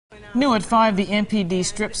New at 5, the MPD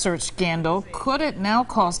strip search scandal. Could it now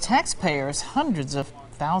cost taxpayers hundreds of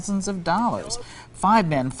thousands of dollars? 5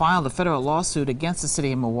 men filed a federal lawsuit against the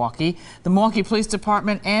city of Milwaukee, the Milwaukee Police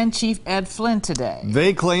Department, and Chief Ed Flynn today.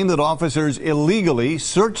 They claim that officers illegally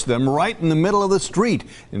searched them right in the middle of the street.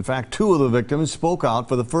 In fact, 2 of the victims spoke out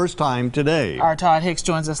for the first time today. Our Todd Hicks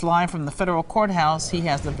joins us live from the federal courthouse. He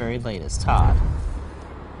has the very latest. Todd.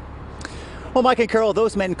 Well, Mike and Carol,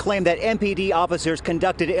 those men claim that MPD officers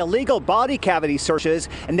conducted illegal body cavity searches,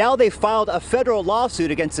 and now they filed a federal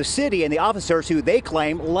lawsuit against the city and the officers who they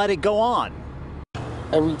claim let it go on.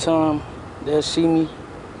 Every time they'll see me,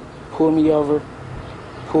 pull me over,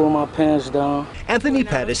 pull my pants down. Anthony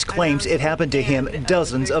Pettis claims it happened to him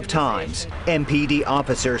dozens of times. MPD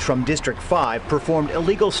officers from District 5 performed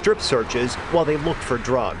illegal strip searches while they looked for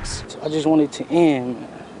drugs. I just want it to end,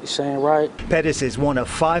 man. This ain't right. Pettis is one of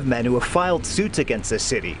 5 men who have filed suits against the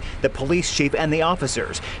city, the police chief and the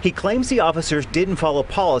officers. He claims the officers didn't follow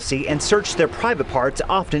policy and searched their private parts,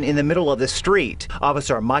 often in the middle of the street.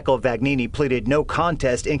 Officer Michael Vagnini pleaded no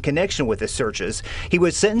contest in connection with the searches. He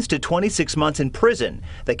was sentenced to 26 months in prison.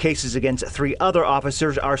 The cases against 3 other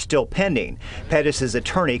officers are still pending. Pettis'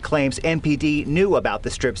 attorney claims MPD knew about the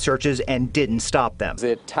strip searches and didn't stop them.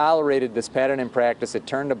 It tolerated this pattern in practice. It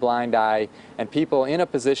turned a blind eye, and people in a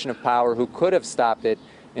position of power who could have stopped it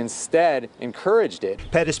instead encouraged it.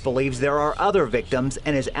 Pettis believes there are other victims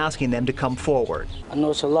and is asking them to come forward. I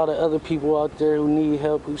know it's a lot of other people out there who need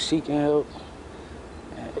help, who's seeking help.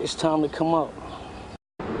 It's time to come up.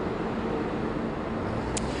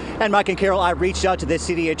 And Mike and Carol, I reached out to the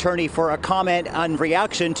city attorney for a comment on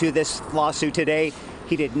reaction to this lawsuit today.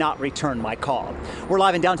 He did not return my call. We're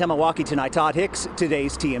live in downtown Milwaukee tonight. Todd Hicks,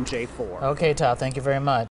 today's TMJ4. Okay, Todd, thank you very much.